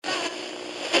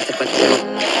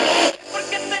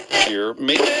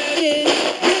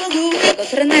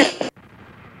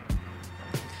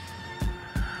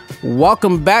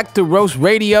Welcome back to Roast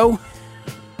Radio.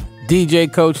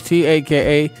 DJ Coach T,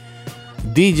 a.k.a.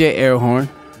 DJ Airhorn.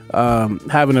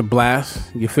 Having a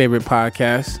blast. Your favorite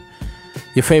podcast.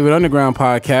 Your favorite underground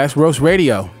podcast, Roast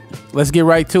Radio. Let's get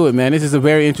right to it, man. This is a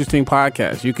very interesting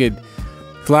podcast.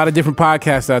 There's a lot of different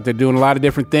podcasts out there doing a lot of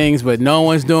different things, but no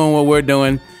one's doing what we're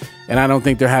doing, and I don't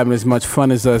think they're having as much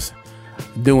fun as us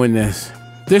doing this.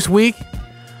 This week,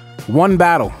 one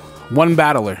battler.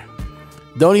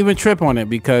 Don't even trip on it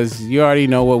because you already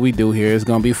know what we do here. It's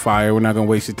going to be fire. We're not going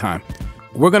to waste your time.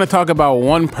 We're going to talk about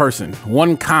one person,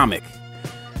 one comic,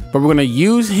 but we're going to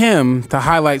use him to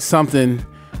highlight something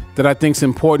that I think is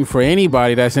important for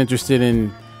anybody that's interested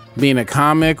in being a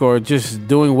comic or just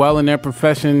doing well in their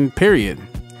profession, period.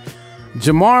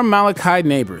 Jamar Malachi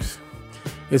Neighbors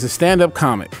is a stand-up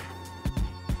comic.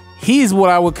 He's what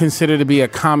I would consider to be a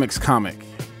comics comic.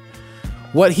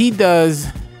 What he does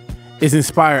is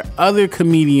inspire other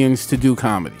comedians to do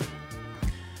comedy.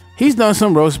 He's done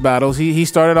some roast battles. He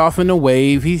started off in the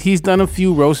wave. He's done a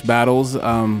few roast battles.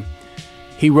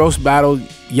 He roast battled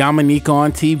Yamanika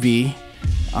on TV.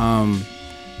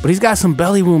 But he's got some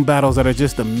belly room battles that are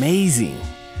just amazing.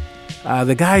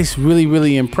 The guy's really,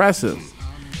 really impressive.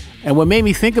 And what made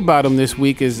me think about him this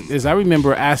week is I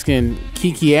remember asking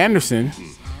Kiki Anderson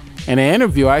in an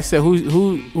interview. I said,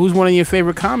 "Who's one of your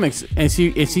favorite comics?" And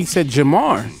she said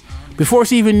Jamar. Before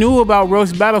she even knew about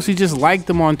roast battles, she just liked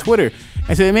them on Twitter.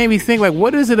 And so it made me think, like,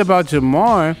 what is it about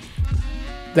Jamar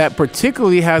that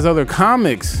particularly has other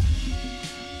comics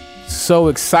so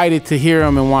excited to hear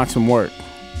him and watch him work?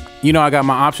 You know, I got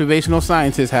my observational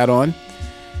scientist hat on.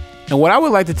 And what I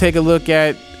would like to take a look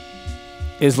at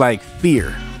is like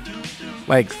fear.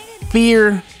 Like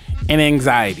fear and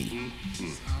anxiety.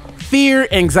 Fear,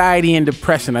 anxiety, and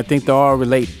depression. I think they're all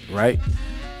related, right?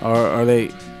 Or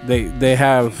they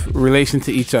have relation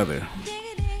to each other.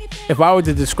 If I were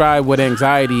to describe what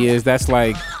anxiety is, that's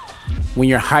like when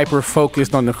you're hyper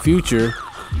focused on the future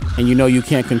and you know you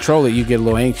can't control it, you get a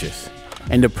little anxious.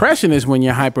 And depression is when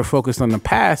you're hyper focused on the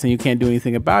past and you can't do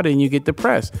anything about it and you get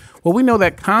depressed. Well, we know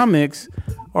that comics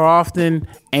are often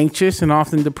anxious and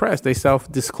often depressed. They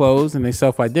self-disclose and they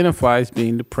self-identify as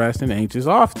being depressed and anxious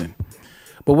often.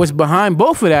 But what's behind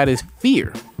both of that is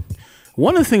fear.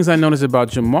 One of the things I noticed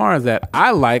about Jamar that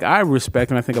I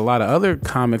respect, and I think a lot of other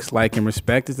comics like and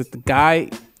respect, is that the guy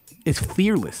is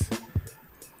fearless.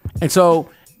 And so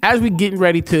as we're getting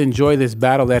ready to enjoy this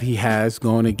battle that he has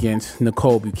going against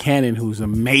Nicole Buchanan, who's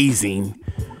amazing.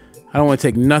 I don't want to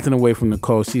take nothing away from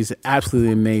Nicole. She's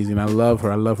absolutely amazing. I love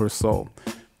her. I love her soul.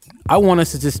 I want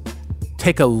us to just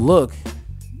take a look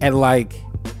at like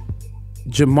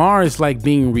Jamar is like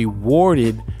being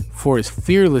rewarded for his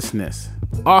fearlessness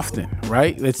often,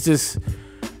 right? It's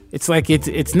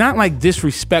not like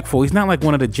disrespectful. He's not like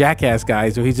one of the jackass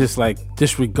guys or he's just like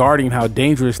disregarding how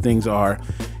dangerous things are.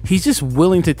 He's just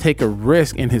willing to take a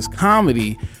risk in his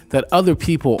comedy that other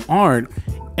people aren't.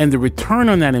 And the return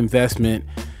on that investment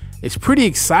is pretty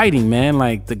exciting, man.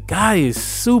 Like the guy is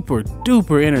super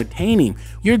duper entertaining.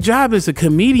 Your job as a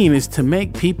comedian is to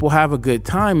make people have a good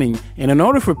time. And in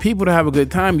order for people to have a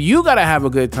good time, you got to have a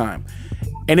good time.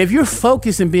 And if you're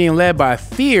focused and being led by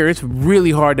fear, it's really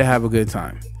hard to have a good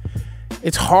time.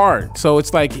 It's hard. So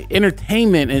it's like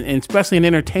entertainment, and especially an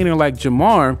entertainer like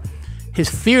Jamar, his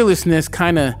fearlessness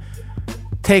kind of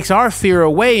takes our fear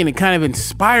away and it kind of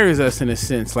inspires us in a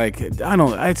sense. Like,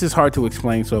 it's just hard to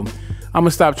explain. So I'm going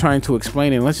to stop trying to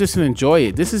explain it. Let's just enjoy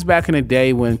it. This is back in the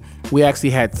day when we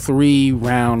actually had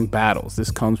 3-round battles.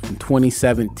 This comes from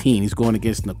 2017. He's going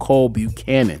against Nicole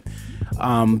Buchanan.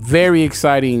 Very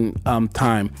exciting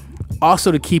time.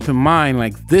 Also to keep in mind,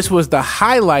 like this was the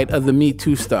highlight of the Me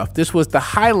Too stuff. This was the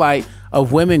highlight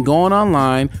of women going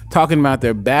online talking about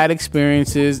their bad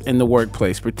experiences in the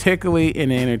workplace, particularly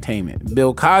in entertainment.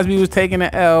 Bill Cosby was taking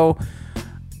an L.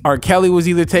 R. Kelly was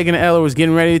either taking an L or was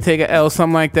getting ready to take an L,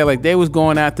 something like that. Like they was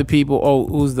going after people. Oh,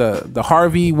 who's the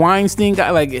Harvey Weinstein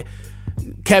guy? Like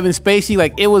Kevin Spacey.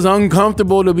 Like it was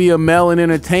uncomfortable to be a male in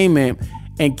entertainment.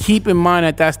 And keep in mind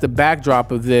that that's the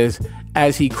backdrop of this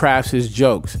as he crafts his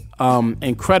jokes.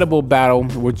 Incredible battle.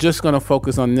 We're just going to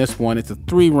focus on this one. It's a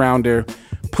 3-rounder.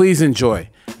 Please enjoy.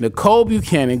 Nicole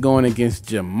Buchanan going against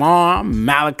Jamar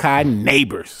Malachi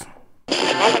Neighbors.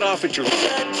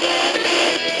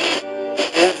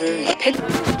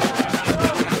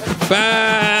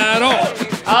 Battle.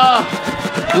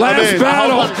 Last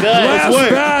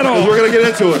battle. We're going to get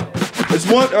into it. It's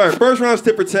one. All right, first round's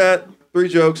tit for tat. 3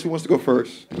 jokes. Who wants to go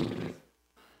first?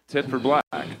 Tit for black.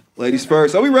 Ladies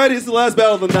first. Are we ready? It's the last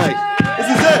battle of the night. This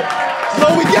is it. This is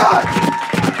all we got.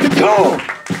 Nicole,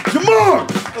 Jamar,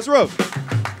 let's roll.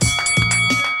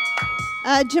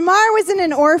 Jamar was in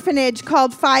an orphanage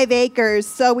called 5 Acres,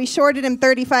 so we shorted him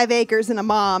 35 acres and a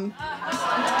mom.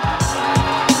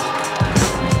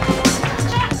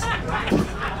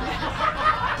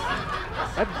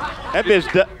 That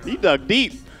bitch, he dug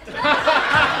deep.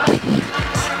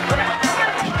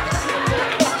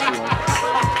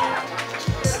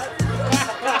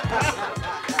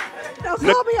 Don't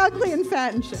call me ugly and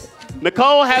fat and shit.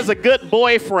 Nicole has a good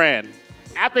boyfriend.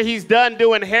 After he's done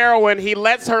doing heroin, he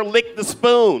lets her lick the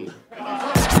spoon.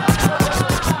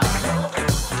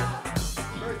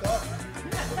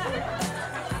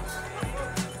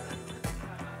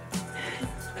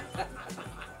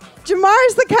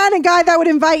 Jamar's the kind of guy that would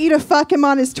invite you to fuck him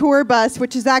on his tour bus,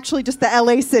 which is actually just the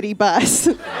LA City bus.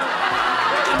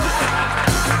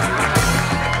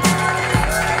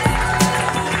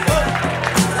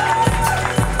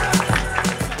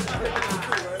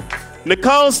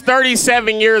 Nicole's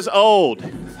 37 years old.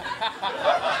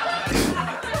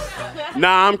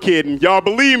 Nah, I'm kidding. Y'all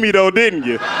believe me though, didn't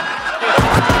you?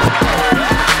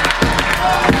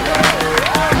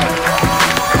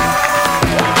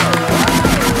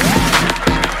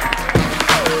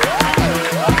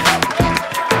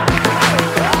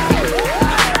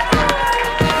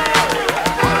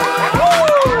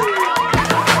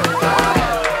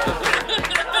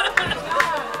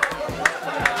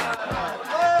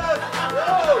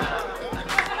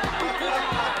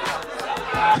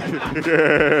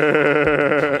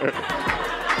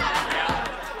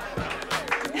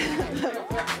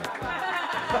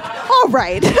 All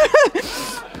right.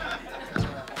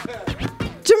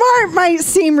 Jamar might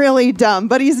seem really dumb,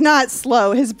 but he's not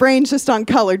slow. His brain's just on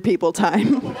colored people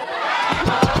time.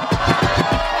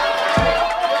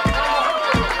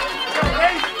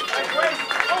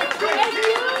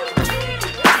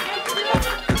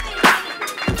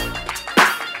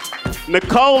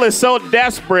 Nicole is so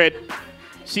desperate,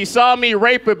 she saw me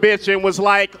rape a bitch and was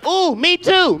like, ooh, me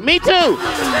too, me too,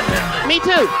 me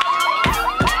too.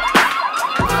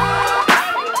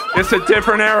 It's a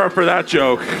different era for that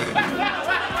joke.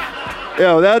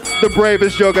 Yo, that's the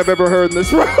bravest joke I've ever heard in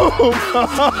this room.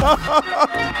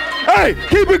 Hey,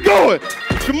 keep it going.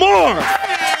 Jamar,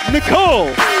 Nicole,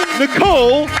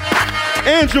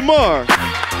 and Jamar.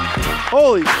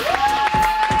 Holy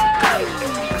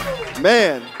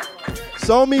man.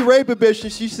 Saw me rape a bitch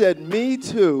and she said, me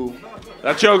too.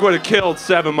 That joke would have killed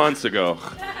 7 months ago.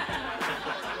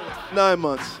 9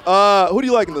 months. Who do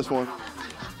you like in this one?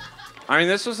 I mean,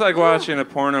 this was like watching a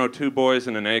porno, 2 boys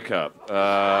in an A cup.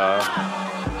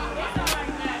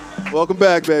 Welcome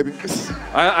back, baby.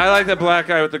 I like the black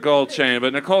guy with the gold chain,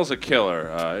 but Nicole's a killer.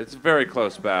 It's a very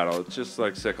close battle. It's just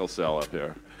like sickle cell up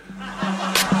here.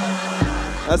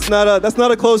 That's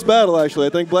not a close battle, actually.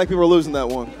 I think black people are losing that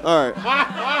one. All right.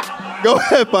 Go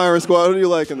ahead, Byron Squad. Who do you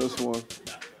like in this one?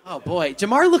 Oh, boy.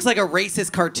 Jamar looks like a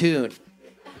racist cartoon.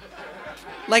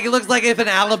 Like, it looks like if an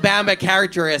Alabama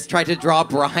caricaturist tried to draw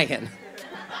Brian.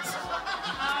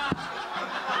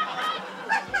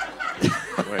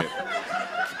 Wait.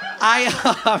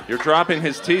 I, You're dropping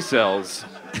his T cells.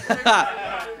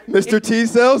 Mr. T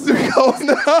cells?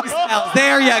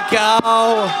 There you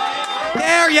go.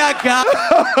 There you go.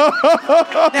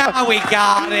 Now we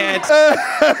got it.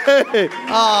 Hey,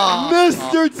 Oh.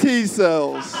 Mr. T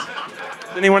cells.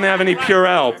 Does anyone have any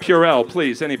Purell? Purell,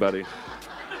 please, anybody.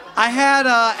 I had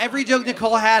every joke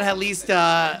Nicole had at least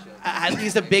a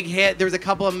big hit. There was a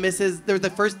couple of misses. There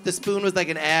was the spoon was like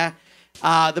an eh.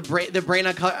 The brain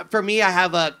on color. For me, I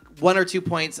have 1 or 2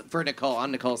 points for Nicole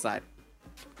on Nicole's side.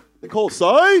 Nicole's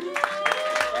side?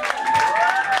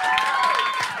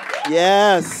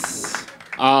 Yes.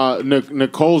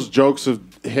 Nicole's jokes have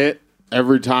hit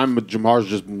every time, but Jamar's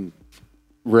just been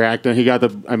reacting. He got the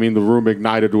room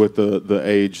ignited with the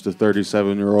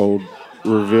 37-year-old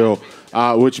reveal,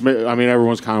 which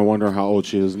everyone's kind of wondering how old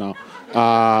she is now.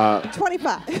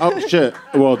 25. Oh shit!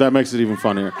 Well, that makes it even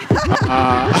funnier.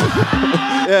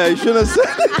 Yeah, you shouldn't have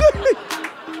said it.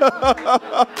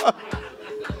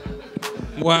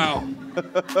 Wow.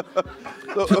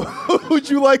 So, who'd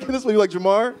you like in this one? You like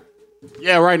Jamar?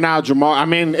 Yeah, right now, Jamar. I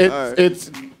mean,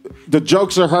 it's the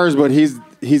jokes are hers, but the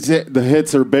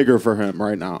hits are bigger for him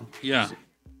right now. Yeah.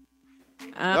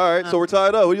 All right, so we're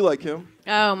tied up. Who do you like, Kim?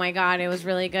 Oh my God, it was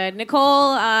really good.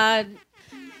 Nicole,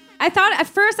 I thought, a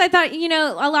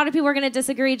lot of people were going to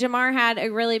disagree. Jamar had a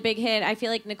really big hit. I feel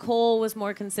like Nicole was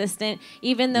more consistent,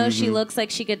 even though she looks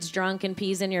like she gets drunk and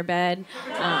pees in your bed.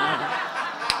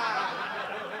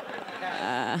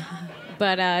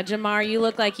 But Jamar, you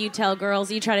look like you tell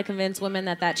girls, you try to convince women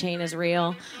that chain is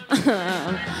real.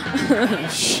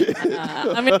 Shit.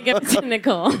 I'm going to give it to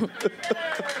Nicole.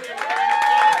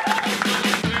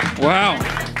 Wow.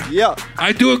 Yeah.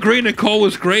 I do agree Nicole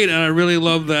was great, and I really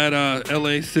love that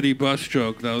LA City bus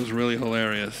joke. That was really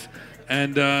hilarious.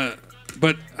 And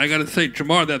but I got to say,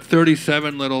 Jamar, that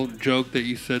 37 little joke that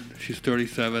you said she's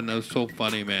 37, that was so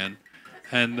funny, man.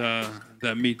 And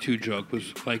that Me Too joke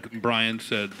was, like Brian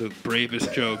said, the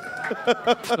bravest joke.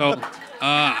 So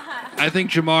I think,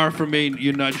 Jamar, for me,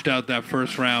 you nudged out that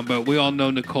first round, but we all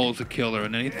know Nicole's a killer,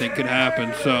 and anything could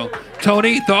happen. So,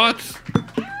 Tony, thoughts?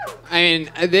 I mean,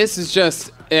 this is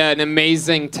just an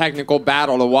amazing technical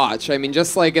battle to watch. I mean,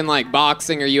 just like in like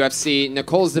boxing or UFC,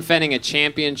 Nicole's defending a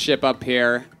championship up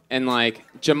here, and like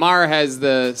Jamar has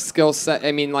the skill set.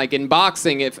 I mean, like in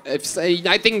boxing, if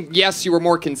I think yes, you were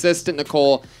more consistent,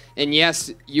 Nicole, and yes,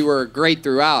 you were great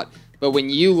throughout. But when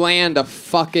you land a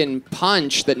fucking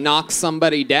punch that knocks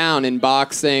somebody down in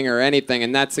boxing or anything,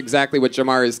 and that's exactly what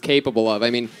Jamar is capable of. I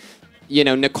mean, you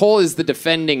know, Nicole is the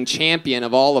defending champion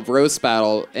of all of Roast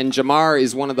Battle, and Jamar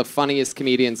is one of the funniest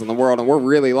comedians in the world, and we're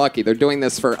really lucky. They're doing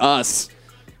this for us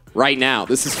right now.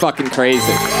 This is fucking crazy.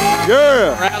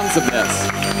 Yeah. Rounds of this.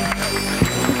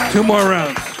 2 more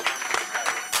rounds.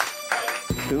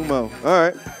 2 more. All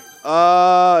right.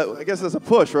 I guess that's a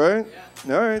push, right?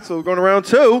 All right, so we're going to round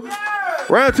 2.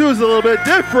 Round 2 is a little bit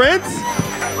different.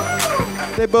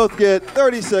 They both get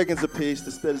 30 seconds apiece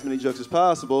to spit as many jokes as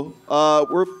possible.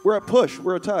 We're at push.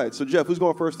 We're tied. So, Jeff, who's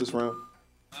going first this round?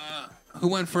 Who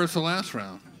went first the last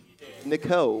round?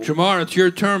 Nicole. Jamar, it's your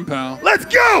turn, pal. Let's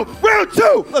go! Round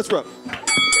 2! Let's run.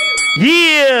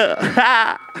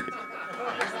 Yeah!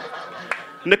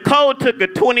 Nicole took a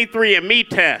 23andMe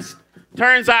test.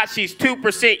 Turns out she's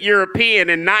 2% European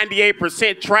and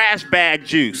 98% trash bag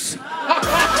juice.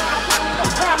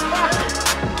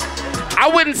 I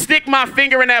wouldn't stick my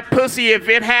finger in that pussy if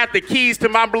it had the keys to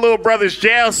my little brother's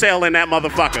jail cell in that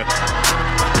motherfucker.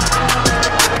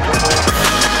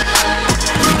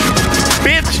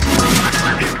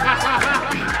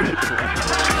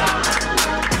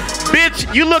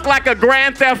 Bitch, you look like a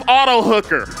Grand Theft Auto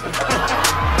hooker.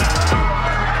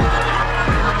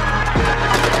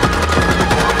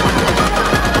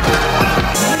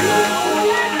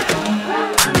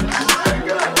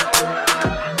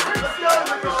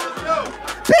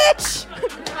 Bitch!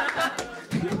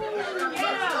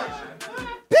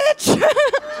 Bitch!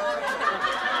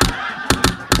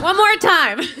 One more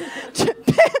time.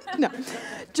 No.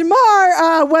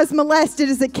 Jamar was molested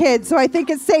as a kid, so I think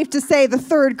it's safe to say the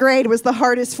 3rd grade was the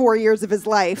hardest 4 years of his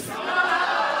life.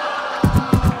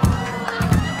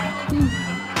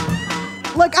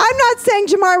 Look, I'm not saying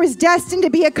Jamar was destined to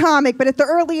be a comic, but at the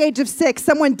early age of 6,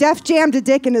 someone def jammed a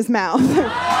dick in his mouth.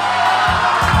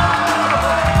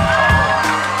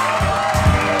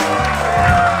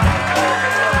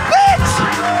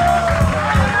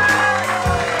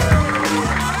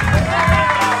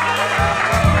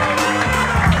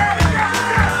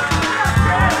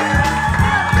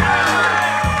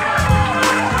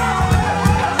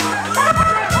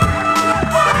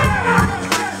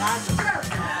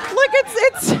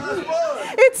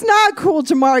 It's not cool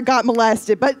Jamar got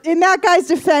molested, but in that guy's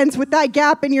defense, with that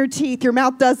gap in your teeth, your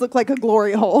mouth does look like a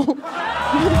glory hole. God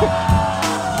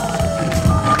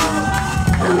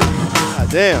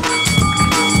damn.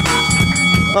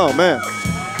 Oh, man.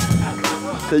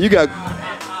 So you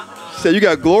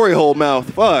got glory hole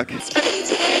mouth. Fuck.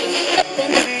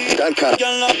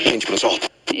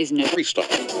 Isn't it free stuff?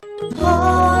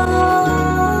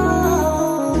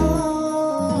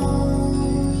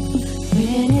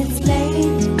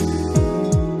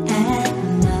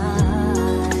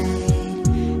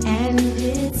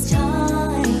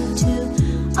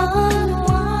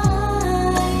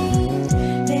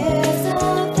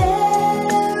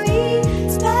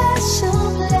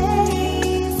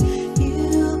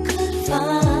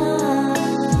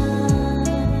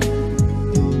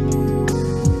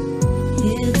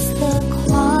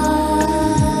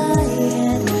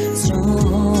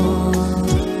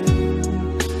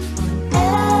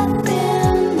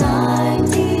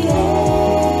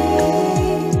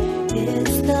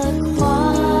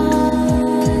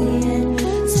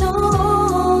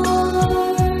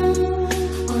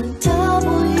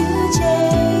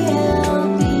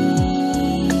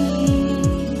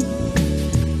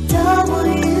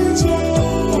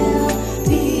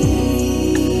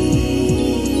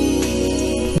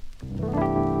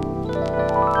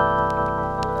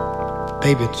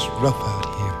 Baby, it's rough out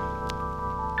here.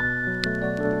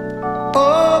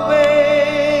 Oh,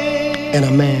 babe. And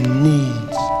a man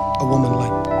needs a woman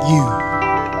like you.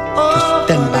 Oh,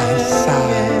 stand by his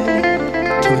side,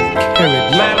 to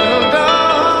encourage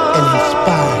and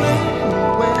inspire him,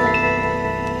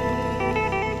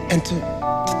 and to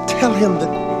tell him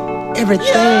that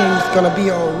everything's gonna be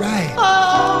all right.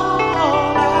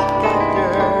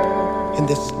 In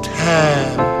this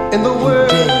time in the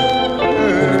world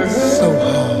when it's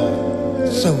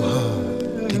so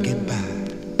hard to get by.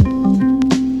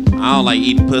 I don't like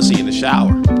eating pussy in the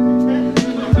shower.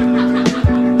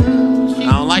 I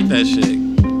don't like that shit.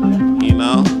 You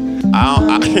know? I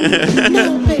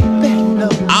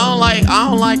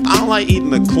don't like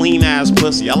eating a clean ass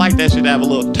pussy. I like that shit to have a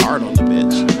little tart on the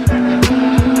bitch.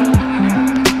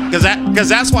 Cause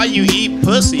that's why you eat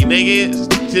pussy, nigga.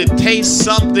 To taste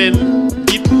something.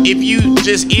 If you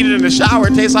just eat it in the shower,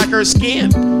 it tastes like her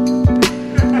skin.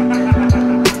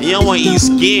 You don't want to eat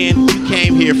skin. You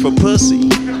came here for pussy.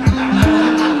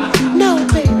 No,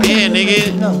 baby. Yeah,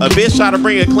 nigga. A bitch try to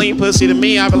bring a clean pussy to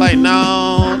me, I'd be like,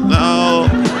 no.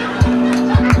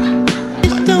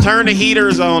 Turn the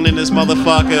heaters on in this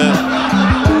motherfucker.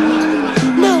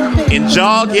 And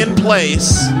jog in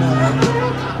place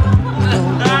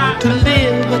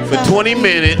for 20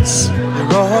 minutes.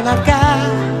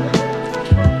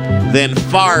 Then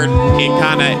fart and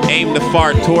kind of aim the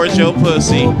fart towards your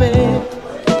pussy.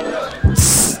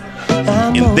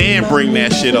 And then bring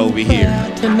that shit over here.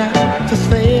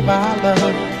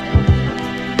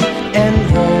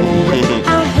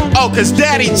 Oh, cause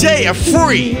Daddy J a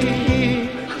freak.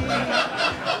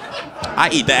 I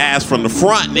eat the ass from the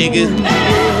front, nigga.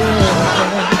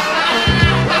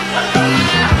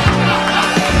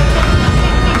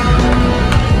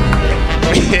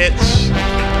 Bitch.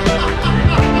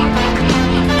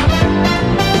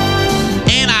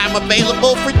 And I'm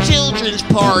available for children's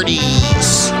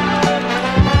parties.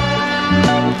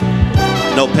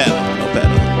 No pedal.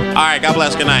 All right, God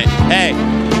bless, good night. Hey,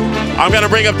 I'm gonna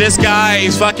bring up this guy.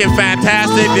 He's fucking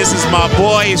fantastic. This is my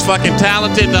boy. He's fucking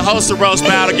talented. The host of Roast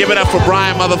Battle. Give it up for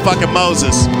Brian motherfucking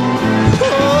Moses.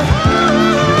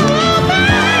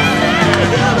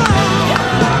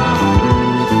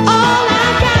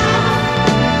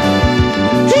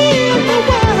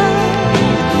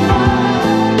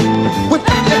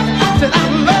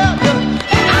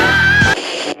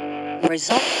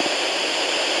 Result.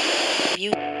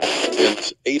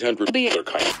 It's 800.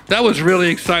 That was really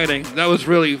exciting. That was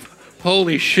really,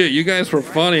 holy shit. You guys were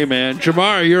funny, man.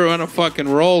 Jamar, you're on a fucking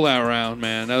roll that round,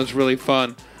 man. That was really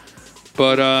fun.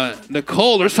 But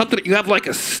Nicole, there's something, you have like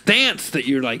a stance that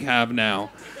you like have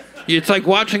now. It's like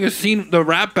watching the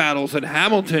rap battles at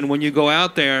Hamilton when you go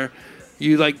out there.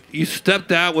 You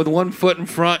stepped out with one foot in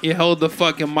front. You held the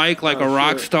fucking mic like a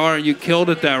rock star, and you killed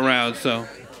it that round. So,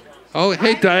 oh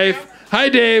hey Dave, hi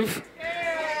Dave,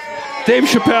 Dave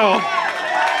Chappelle.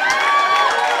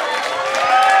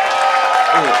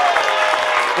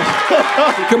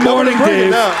 Good morning,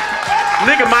 Dave.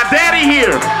 Nigga, my daddy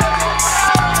here.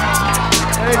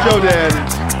 Hey, Joe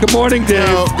Daddy. Good morning, Dave.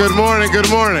 Yo, good morning.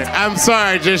 I'm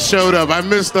sorry I just showed up. I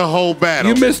missed the whole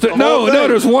battle. You missed it. No,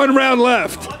 there's one round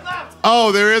left.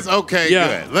 Oh, there is? Okay,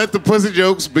 yeah. Good. Let the pussy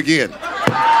jokes begin.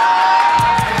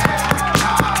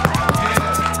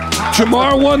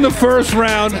 Jamar won the first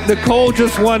round. Nicole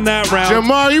just won that round.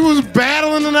 Jamar, you was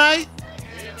battling tonight?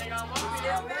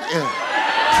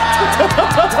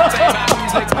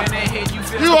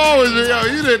 You always,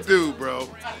 you didn't do, bro.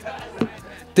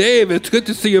 Dave, it's good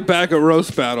to see you back at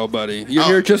Roast Battle, buddy. You're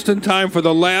here just in time for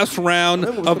the last round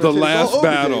of the last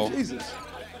battle.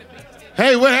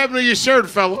 Hey, what happened to your shirt,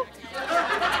 fella?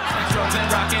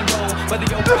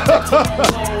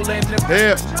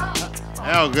 Yeah.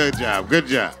 Oh, good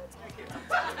job.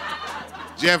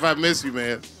 Jeff, I miss you,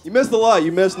 man. You missed a lot.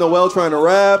 You missed Noel trying to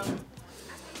rap.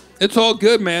 It's all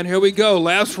good, man. Here we go.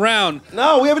 Last round.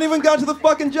 No, we haven't even got to the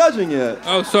fucking judging yet.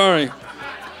 Oh, sorry.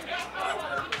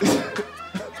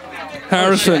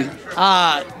 Harrison.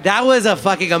 That was a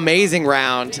fucking amazing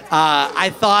round. I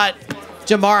thought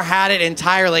Jamar had it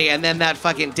entirely, and then that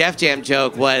fucking Def Jam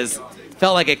joke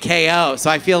felt like a KO. So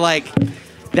I feel like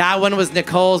that one was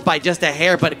Nicole's by just a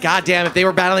hair, but goddamn, if they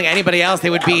were battling anybody else,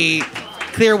 they would be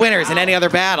clear winners in any other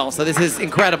battle. So this is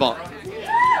incredible.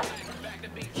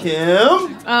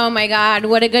 Kim? Oh my God,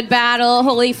 what a good battle.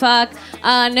 Holy fuck.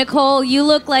 Nicole, you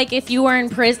look like if you were in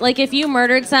prison, like if you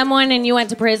murdered someone and you went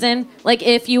to prison,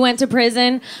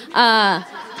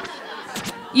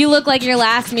 you look like your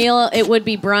last meal, it would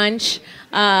be brunch.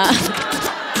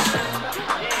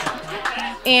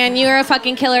 And you're a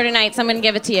fucking killer tonight, so I'm gonna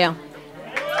give it to you.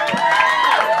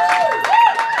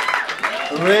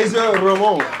 Razor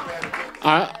Ramon.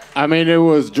 I mean, it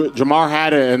was Jamar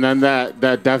had it, and then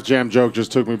that Def Jam joke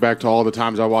just took me back to all the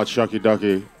times I watched Shucky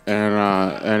Ducky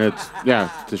And it's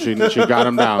she got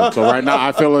him down. So right now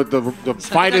I feel that the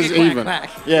fight is even.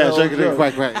 Yeah, shake it,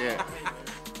 quack, quack. Yeah.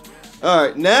 All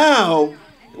right, now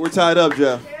we're tied up,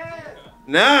 Jeff.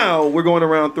 Now we're going to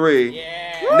round 3.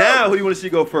 Yeah. Now who do you want to see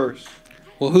go first?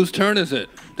 Well, whose turn is it?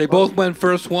 They both went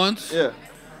first once? Yeah.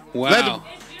 Wow.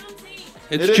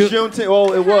 It is Juneteenth.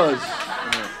 Well, it was.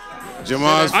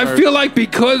 Jamar's I feel like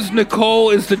because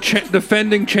Nicole is the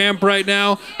defending champ right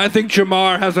now, I think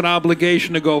Jamar has an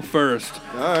obligation to go first.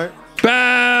 All right.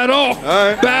 Battle! All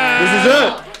right. Battle! This is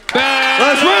it. Battle!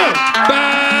 Last round.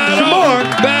 Battle! Jamar,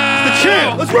 Battle! the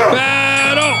champ. Let's roll.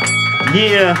 Battle!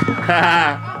 Yeah.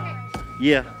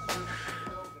 Yeah.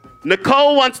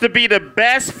 Nicole wants to be the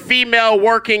best female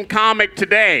working comic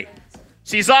today.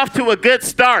 She's off to a good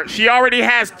start. She already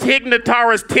has Tig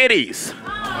Notara's titties.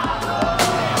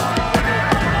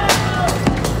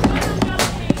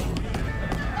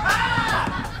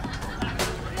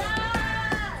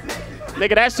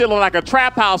 Nigga, that shit look like a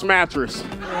trap house mattress.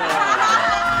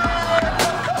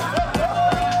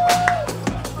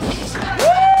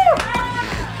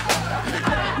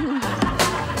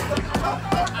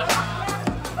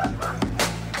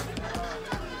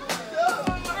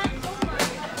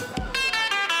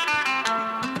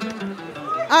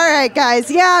 All right, guys.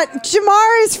 Yeah,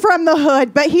 Jamar is from the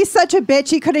hood, but he's such a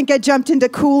bitch he couldn't get jumped into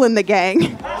Cool in the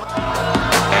Gang.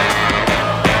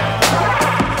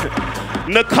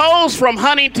 Nicole's from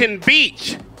Huntington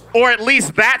Beach, or at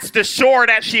least that's the shore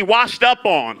that she washed up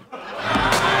on.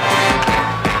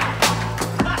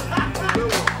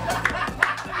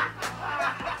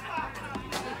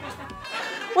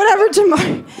 Whatever,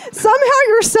 Jamar. Somehow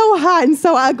you're so hot and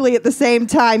so ugly at the same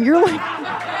time. You're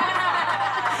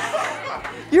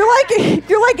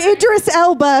like Idris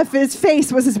Elba if his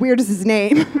face was as weird as his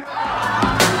name.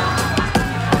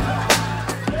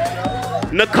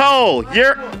 Nicole,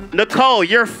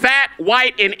 you're fat,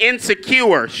 white, and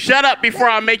insecure. Shut up before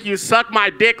I make you suck my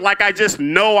dick like I just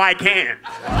know I can.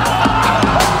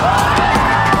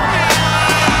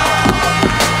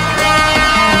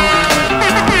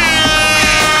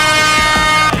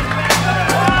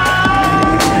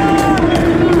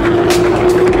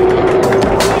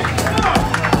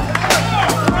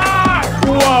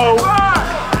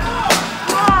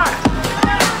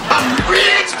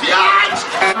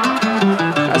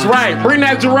 That's right. Bring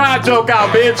that Gerard joke out,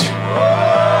 bitch.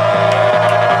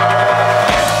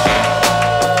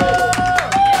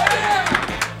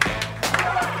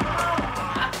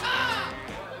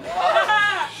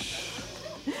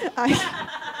 I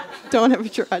don't have a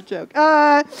Gerard joke.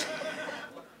 All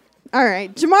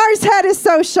right. Jamar's head is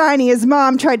so shiny, his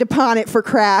mom tried to pawn it for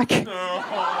crack.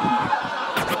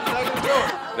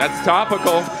 That's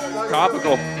topical.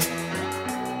 Topical.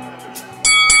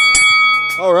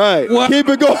 All right. What? Keep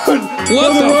it going. For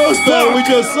the roast battle we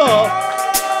just saw.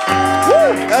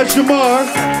 Woo! That's Jamar.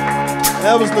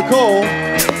 That was Nicole.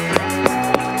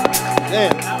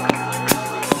 Damn.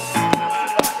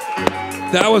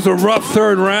 That was a rough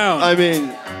third round. I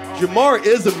mean, Jamar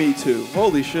is a Me Too.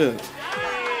 Holy shit.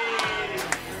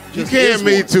 You can't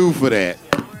Me Too for that.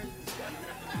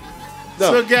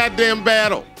 No. It's a goddamn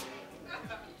battle.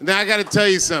 Now I got to tell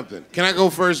you something. Can I go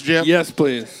first, Jeff? Yes,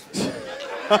 please.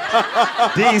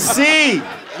 DC.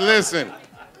 Listen,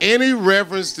 any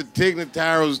reference to Tig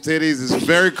Notaro's titties is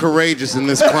very courageous in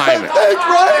this climate. That's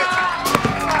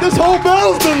right. This whole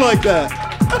battle's been like that.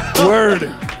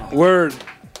 Word.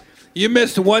 You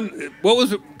missed one. What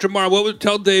was it, Jamar?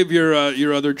 Tell Dave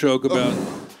your other joke about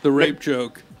the rape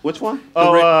joke. Which one?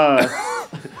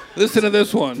 Listen to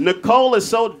this one. Nicole is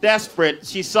so desperate,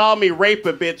 she saw me rape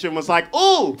a bitch and was like,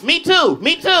 ooh, me too.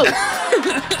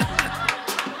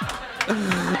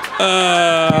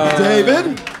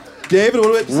 David, what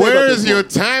do we have to say Where about is this your one?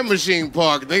 time machine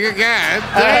parked, nigga? God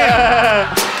damn.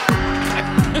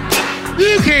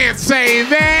 You can't say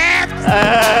that.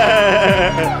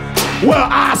 Well,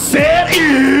 I said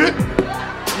it.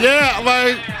 Yeah,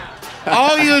 like,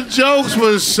 all your jokes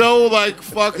were so, like,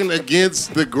 fucking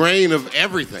against the grain of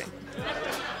everything.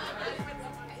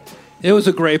 It was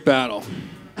a great battle.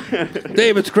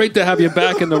 Dave, it's great to have you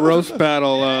back in the roast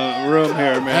battle room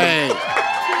here, man. Hey.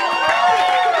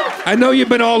 I know you've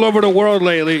been all over the world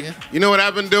lately. You know what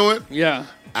I've been doing? Yeah.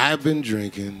 I've been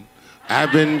drinking.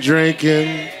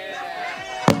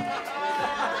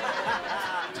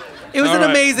 It was an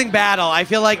amazing battle. I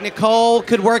feel like Nicole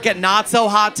could work at Not So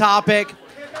Hot Topic.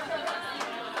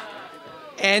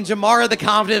 And Jamar, the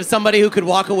confident of somebody who could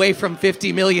walk away from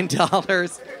 $50 million.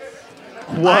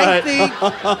 What? I think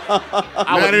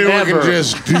Not anyone can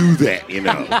just do that, you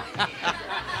know.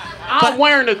 I'm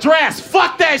wearing a dress.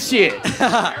 Fuck that shit.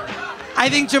 I I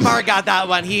think Jamar got that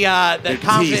one. The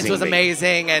confidence was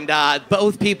amazing, and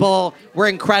both people were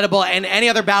incredible. And any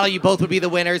other battle, you both would be the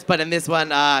winners. But in this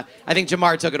one, I think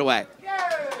Jamar took it away.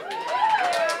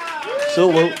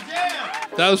 Salute.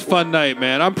 That was a fun night,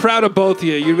 man. I'm proud of both of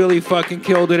you. You really fucking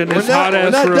killed it in this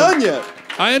hot-ass room. We're not done yet.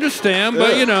 I understand,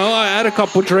 but, you know, I had a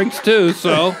couple drinks, too,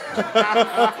 so.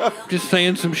 Just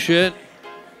saying some shit.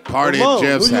 Party at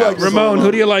Jeff's house. Ramon,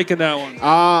 who do you like in that one?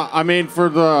 I mean, for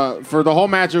the whole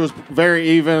match, it was very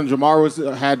even.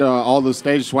 Jamar had all the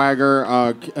stage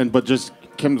swagger, but just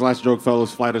Kim's last joke fell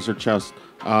as flat as her chest.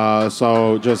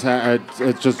 So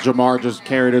it's just Jamar just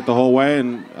carried it the whole way,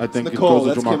 and I think it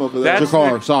goes to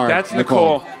Jamar. That's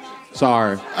Nicole.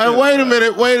 Sorry. Wait a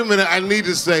minute. I need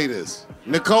to say this.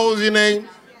 Nicole's your name?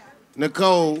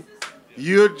 Nicole,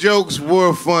 your jokes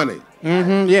were funny.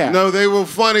 Mm-hmm, yeah. No, they were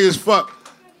funny as fuck.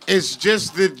 It's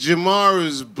just that Jamar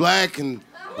is black and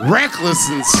reckless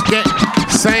and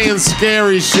saying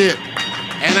scary shit.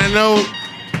 And I know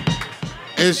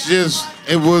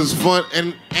it was fun.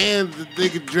 And the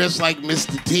nigga dressed like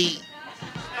Mr. T.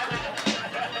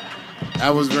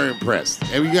 I was very impressed.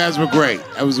 And you guys were great.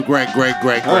 That was great.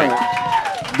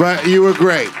 Right. But you were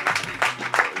great.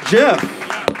 Jeff.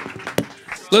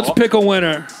 Let's pick a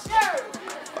winner.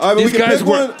 All right, these guys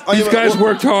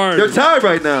worked hard. They're tied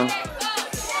right now.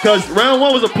 Because round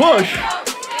one was a push.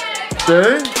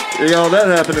 See? Yeah, all that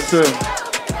happening too.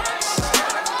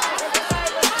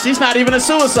 She's not even a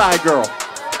suicide girl.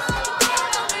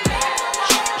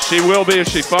 She will be if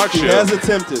she fucks you. She has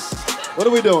attempted. What are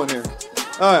we doing here?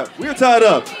 All right, we're tied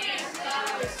up.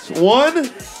 One.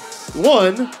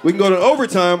 We can go to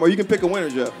overtime, or you can pick a winner,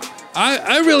 Jeff.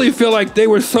 I really feel like they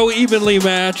were so evenly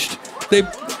matched.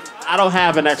 I don't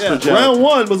have an extra joke. Round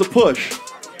one was a push.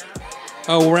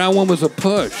 Oh, round one was a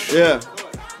push. Yeah.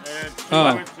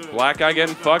 Oh. Black guy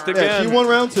getting fucked again. Yeah, she won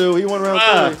round two. He won round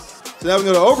three. So now we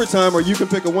can go to overtime, or you can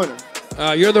pick a winner.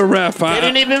 You're the ref. They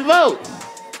didn't even vote.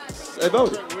 They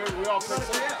voted.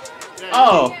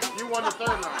 Oh. You won the third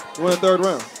round. You won the third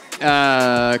round.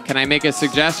 Can I make a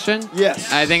suggestion?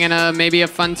 Yes. I think in maybe a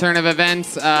fun turn of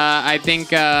events, I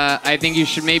think you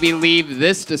should maybe leave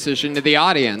this decision to the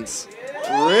audience.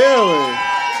 Really?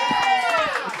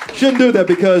 Shouldn't do that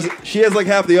because she has like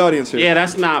half the audience here. Yeah,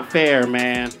 that's not fair,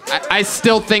 man. I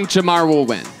still think Jamar will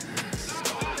win.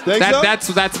 Think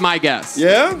so? That's my guess.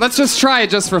 Yeah? Let's just try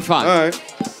it just for fun. All right.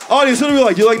 Audience, who do we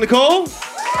like? Do you like Nicole?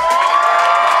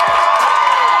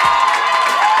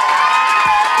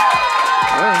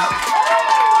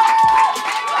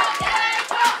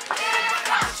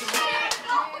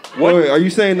 Wait, are you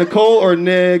saying Nicole or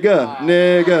nigga?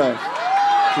 Nigga.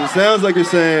 So it sounds like you're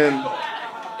saying...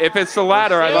 If it's the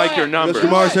latter, I like your numbers.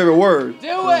 That's Jamar's favorite word.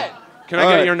 Do it. Can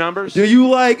I get your numbers? Do you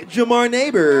like Jamar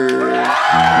Neighbor? I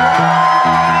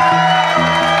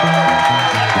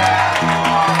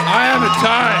have a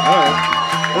tie. All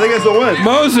right. I think that's a win.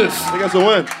 Moses. I think that's a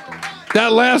win.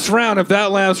 That last round, if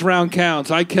that last round counts,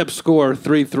 I kept score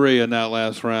 3-3 in that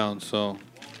last round, so...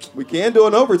 We can do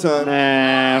an overtime.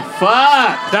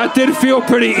 Fuck. That did feel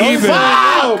pretty even.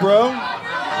 Wow, bro.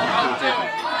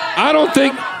 I don't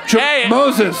think...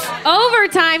 Moses.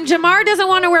 Overtime. Jamar doesn't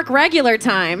want to work regular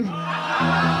time.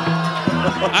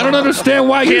 I don't understand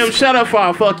why Kim, shut up or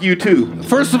I'll fuck you too.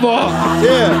 First of all.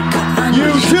 Yeah.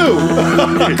 You too.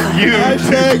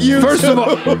 Hashtag you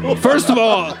too. First of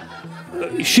all,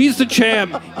 she's the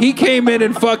champ. He came in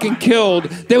and fucking killed.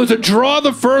 There was a draw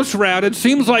the first round. It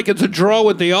seems like it's a draw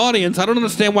with the audience. I don't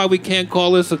understand why we can't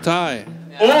call this a tie.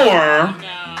 Or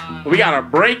we gotta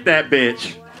break that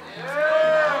bitch.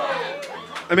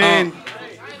 I mean,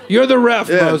 you're the ref,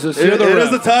 Moses. You're the ref. ref. It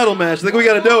is the title match. I think we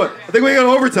got to do it. I think we got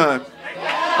overtime.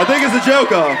 I think it's a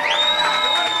joke off.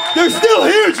 They're still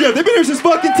here, Jeff. They've been here since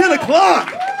fucking 10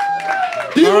 o'clock.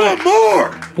 Do you want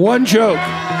more? One joke.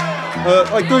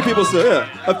 Like 3 people said, yeah.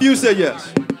 A few said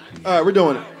yes. All right, we're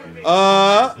doing it.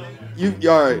 All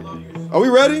right. Are we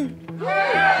ready?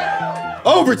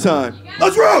 Overtime.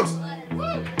 Let's roast.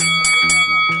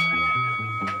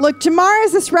 Look, Jamar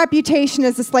has this reputation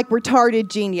as this like retarded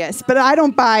genius, but I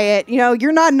don't buy it. You know,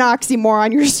 you're not an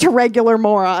oxymoron, you're just a regular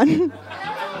moron.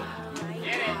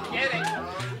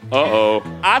 Uh-oh.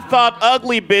 I thought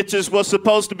ugly bitches was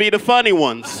supposed to be the funny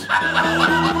ones.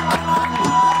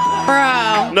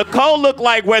 Bro. Nicole looked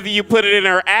like whether you put it in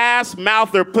her ass,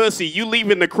 mouth, or pussy, you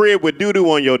leaving the crib with doo-doo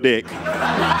on your dick.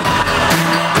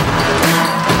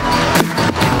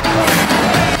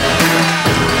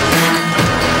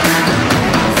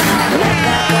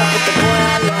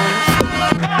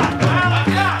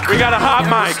 We got a hot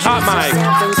mic.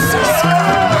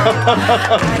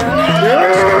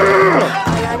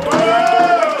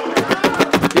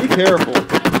 Be careful.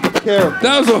 care.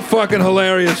 That was a fucking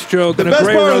hilarious joke and a best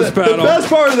great part of roast that- battle. The best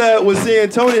part of that was seeing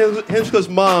Tony Hinchcliffe's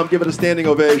mom give it a standing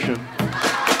ovation.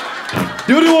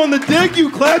 Doo-doo on the dick, you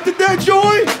clapped at that,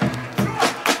 Joy?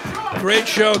 Great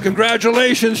show.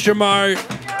 Congratulations, Jamar.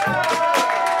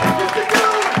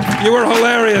 You were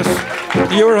hilarious.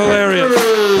 You were hilarious.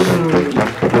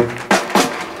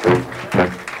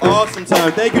 Awesome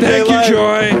time. Thank you, Thank Jay you, Light.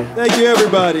 Joy. Thank you,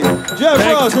 everybody. Jeff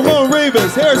Ross, Ramon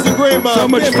Rivas, Harrison Greenbaum, So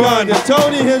much Kim fun. Logan,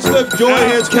 Tony Hinchcliffe, Joy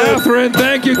Hinchcliffe. Catherine,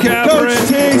 thank you, Catherine. Coach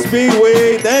T,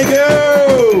 Speedweed, thank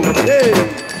you.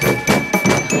 Hey.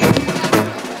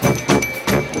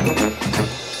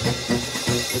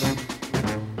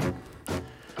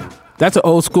 That's an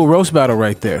old school roast battle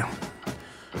right there.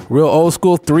 Real old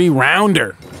school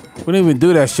 3-rounder. We don't even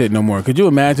do that shit no more. Could you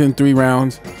imagine 3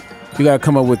 rounds? You gotta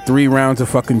come up with 3 rounds of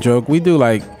fucking joke. We do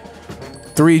like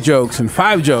 3 jokes and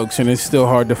 5 jokes, and it's still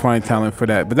hard to find talent for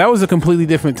that. But that was a completely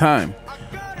different time.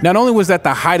 Not only was that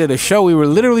the height of the show, we were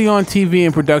literally on TV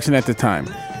in production at the time.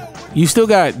 You still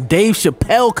got Dave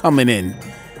Chappelle coming in.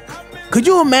 Could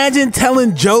you imagine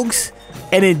telling jokes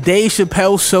and then Dave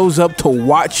Chappelle shows up to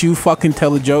watch you fucking tell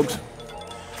the jokes?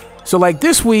 So like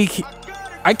this week,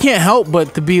 I can't help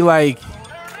but to be like,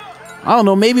 I don't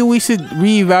know, maybe we should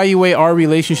reevaluate our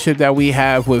relationship that we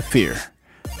have with fear.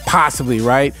 Possibly,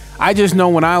 right? I just know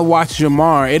when I watch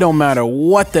Jamar, it don't matter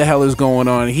what the hell is going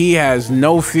on. He has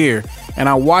no fear. And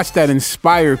I watch that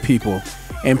inspire people.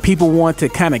 And people want to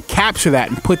kind of capture that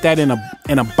and put that in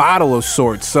a bottle of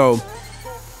sorts. So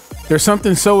there's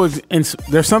something so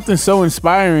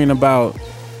inspiring about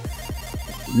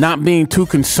not being too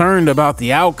concerned about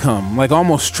the outcome, like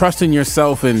almost trusting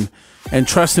yourself and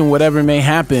trusting whatever may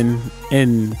happen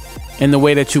in the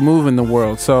way that you move in the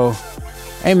world. So,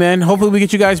 hey man, hopefully we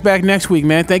get you guys back next week,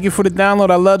 man. Thank you for the download.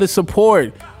 I love the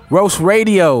support. Roast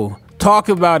Radio. Talk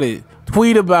about it.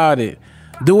 Tweet about it.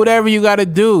 Do whatever you got to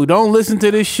do. Don't listen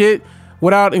to this shit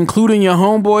without including your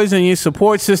homeboys and your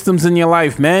support systems in your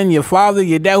life, man. Your father,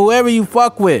 your dad, whoever you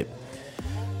fuck with.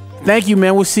 Thank you,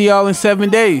 man. We'll see y'all in 7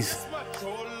 days.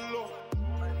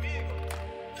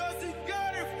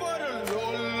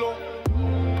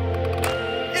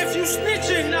 If you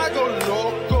snitching, I go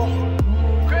loco.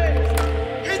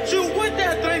 Hit you with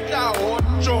that 38.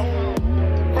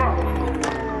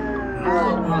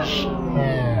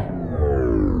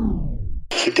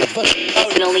 Keep the fuck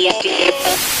out and only have to